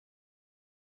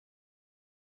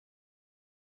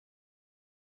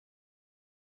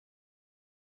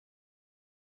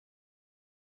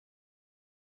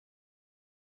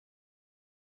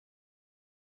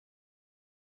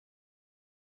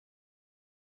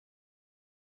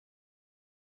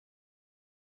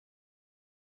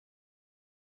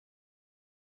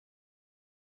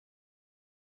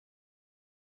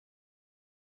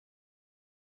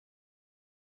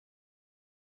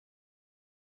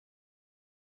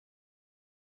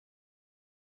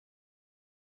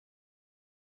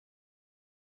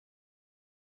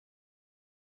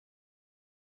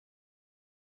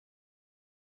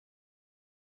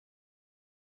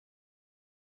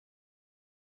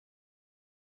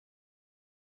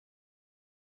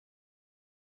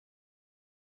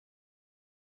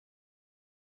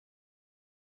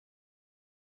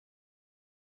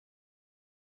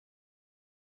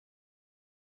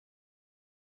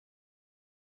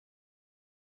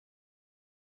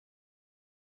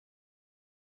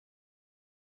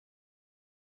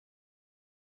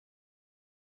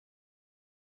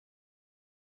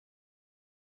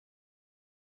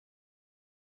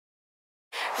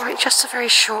Right, just a very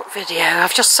short video.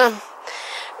 I've just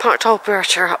parked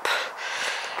Alberta up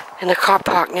in a car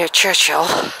park near Churchill,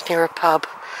 near a pub,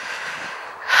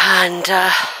 and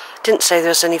didn't say there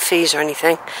was any fees or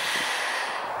anything.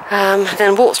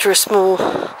 Then walked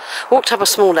up a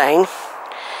small lane,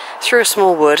 through a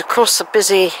small wood, across a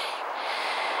busy,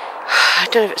 I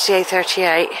don't know if it's the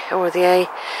A38 or it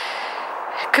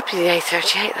could be the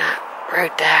A38, that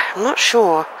road there, I'm not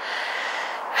sure,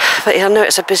 but I know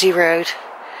it's a busy road.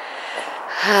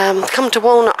 Come to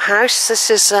Walnut House.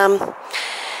 This is, I'm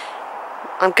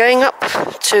going up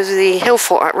to the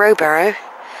Hillfort at Rowberrow,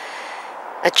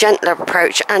 a gentler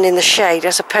approach and in the shade,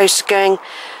 as opposed to going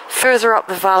further up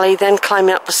the valley, then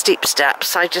climbing up the steep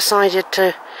steps. I decided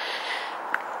to,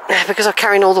 because I'm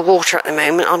carrying all the water at the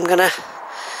moment, I'm going to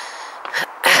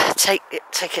take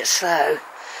it slow.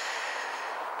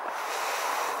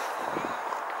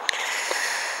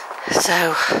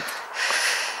 So,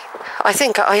 I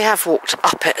think I have walked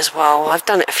up it as well. I've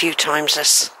done it a few times,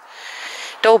 this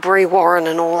Dolebury Warren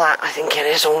and all that, I think it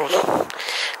is, all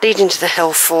leading to the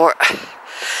Hillfort.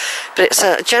 But it's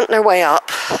a gentler way up.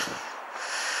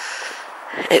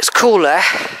 It's cooler.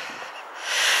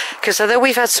 Because although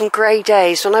we've had some grey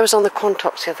days, when I was on the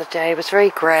Quantocks the other day, it was very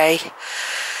grey.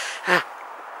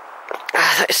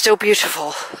 It's still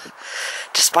beautiful,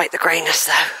 despite the greyness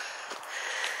though.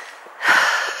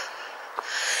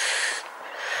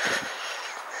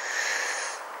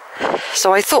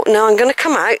 So I thought, no, I'm going to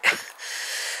come out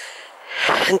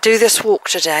and do this walk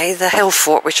today, the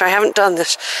Hillfort, which I haven't done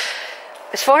this.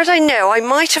 As far as I know, I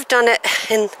might have done it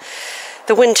in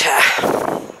the winter.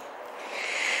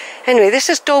 Anyway, this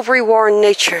is Dolebury Warren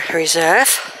Nature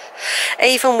Reserve,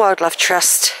 Avon Wildlife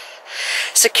Trust,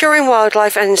 securing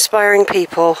wildlife and inspiring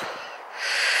people.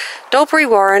 Dolebury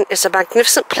Warren is a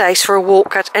magnificent place for a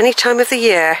walk at any time of the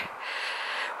year,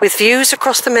 with views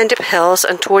across the Mendip Hills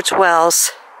and towards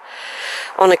Wells.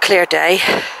 On a clear day,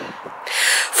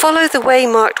 follow the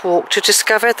way-marked walk to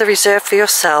discover the reserve for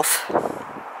yourself.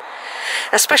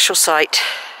 A special site.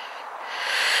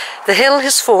 The hill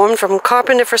is formed from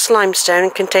Carboniferous limestone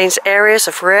and contains areas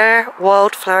of rare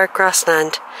wildflower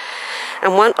grassland,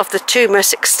 and one of the two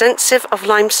most extensive of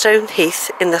limestone heath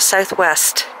in the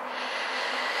southwest.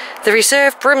 The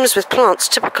reserve brims with plants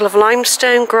typical of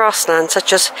limestone grassland,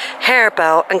 such as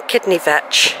harebell and kidney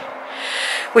vetch,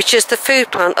 which is the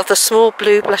food plant of the small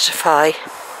blue butterfly.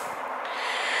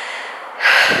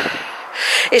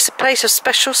 It's a place of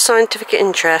special scientific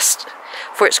interest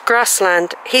for its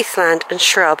grassland, heathland and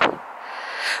shrub,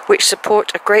 which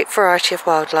support a great variety of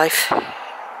wildlife.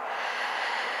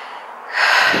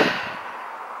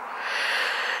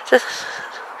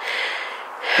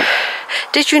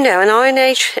 Did you know an Iron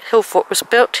Age Hillfort was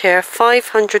built here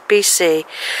 500 BC,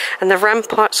 and the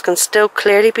ramparts can still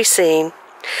clearly be seen?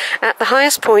 At the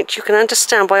highest point, you can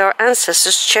understand why our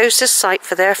ancestors chose this site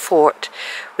for their fort.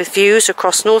 With views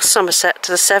across North Somerset to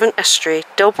the Severn Estuary,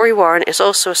 Dolebury Warren is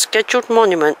also a scheduled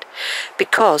monument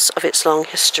because of its long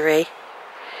history.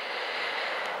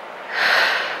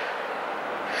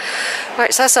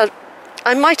 Right, so that's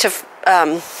I might have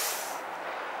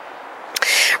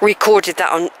recorded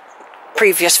that on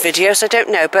previous videos, I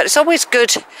don't know, but it's always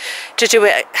good to do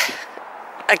it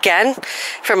again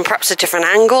from perhaps a different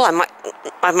angle. I might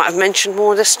have mentioned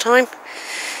more this time.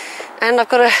 And I've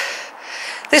got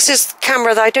this is a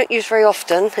camera that I don't use very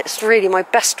often. It's really my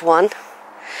best one,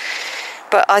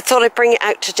 but I thought I'd bring it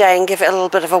out today and give it a little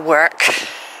bit of a work.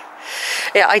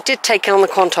 Yeah, I did take it on the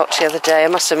Quantocks the other day, I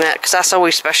must admit, because that's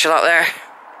always special out there.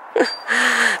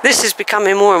 This is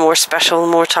becoming more and more special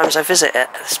the more times I visit it,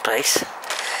 this place.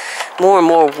 More and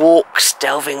more walks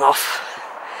delving off.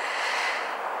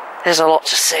 There's a lot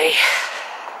to see.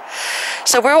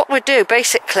 So what we'll do,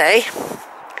 basically,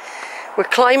 we're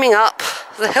climbing up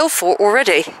the Hillfort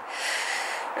already.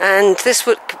 And this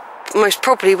would most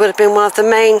probably would have been one of the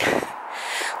main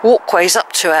walkways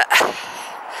up to it.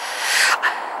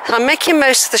 I'm making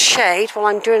most of the shade while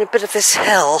I'm doing a bit of this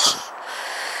hill.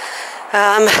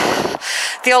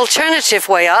 The alternative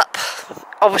way up,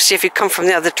 obviously if you come from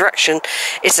the other direction,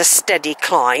 is a steady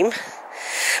climb.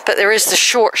 But there is the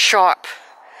short step,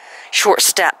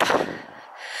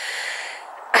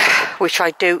 which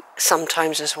I do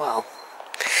sometimes as well.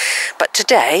 But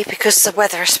today, because the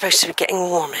weather is supposed to be getting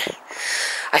warmer,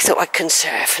 I thought I'd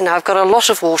conserve. Now I've got a lot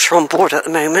of water on board at the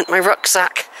moment. My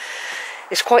rucksack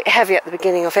is quite heavy at the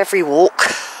beginning of every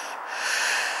walk,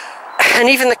 and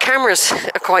even the cameras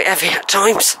are quite heavy at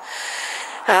times,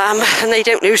 and they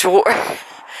don't lose water.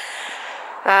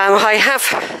 I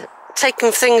have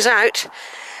taken things out.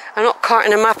 I'm not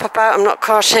carting a map about, I'm not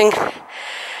carting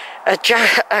a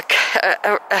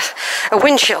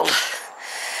windshield.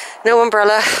 No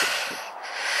umbrella.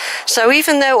 So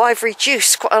even though I've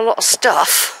reduced quite a lot of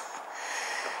stuff,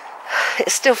 it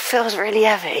still feels really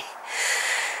heavy.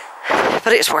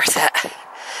 But it's worth it.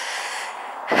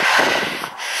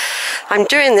 I'm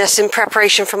doing this in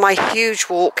preparation for my huge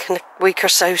walk in a week or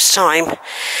so's time,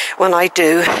 when I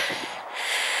do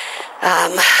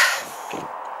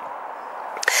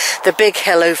the big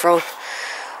hill over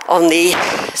on the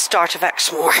start of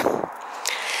Exmoor.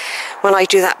 When I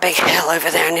do that big hill over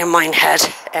there near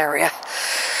Minehead area,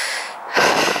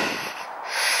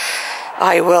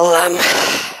 I will,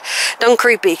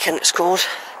 Dunkery Beacon it's called.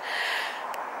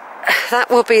 That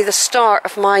will be the start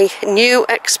of my new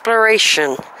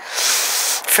exploration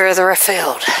further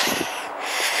afield.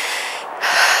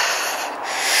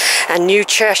 And new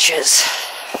churches.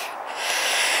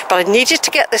 But I needed to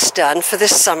get this done for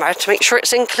this summer to make sure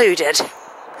it's included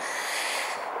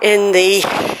in the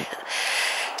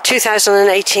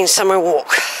 2018 summer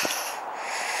walk.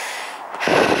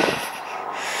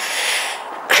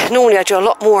 Normally I do a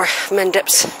lot more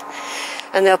mendips,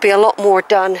 and there'll be a lot more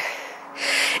done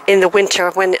in the winter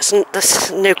when it's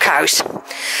the no cows.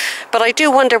 But I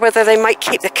do wonder whether they might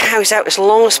keep the cows out as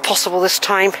long as possible this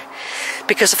time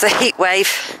because of the heat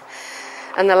wave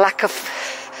and the lack of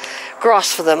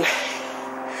grass for them.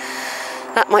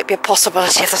 That might be a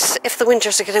possibility if the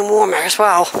winters are getting warmer as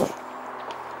well.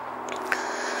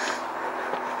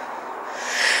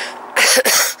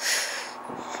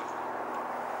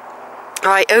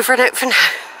 Right, over and out for now.